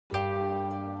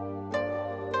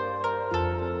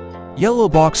Yellow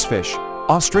boxfish,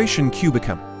 Ostracion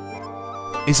cubicum,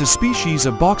 is a species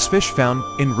of boxfish found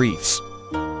in reefs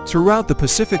throughout the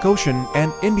Pacific Ocean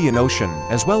and Indian Ocean,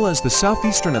 as well as the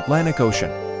southeastern Atlantic Ocean.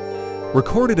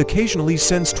 Recorded occasionally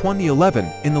since 2011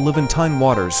 in the Levantine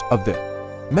waters of the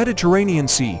Mediterranean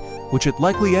Sea, which it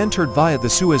likely entered via the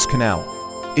Suez Canal.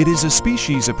 It is a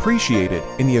species appreciated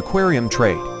in the aquarium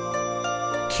trade.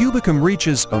 Cubicum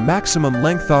reaches a maximum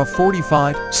length of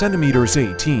 45 centimeters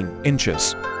 18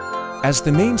 inches. As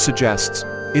the name suggests,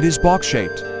 it is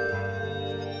box-shaped.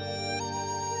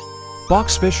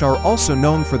 Boxfish are also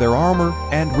known for their armor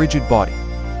and rigid body,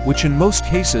 which in most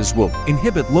cases will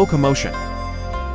inhibit locomotion.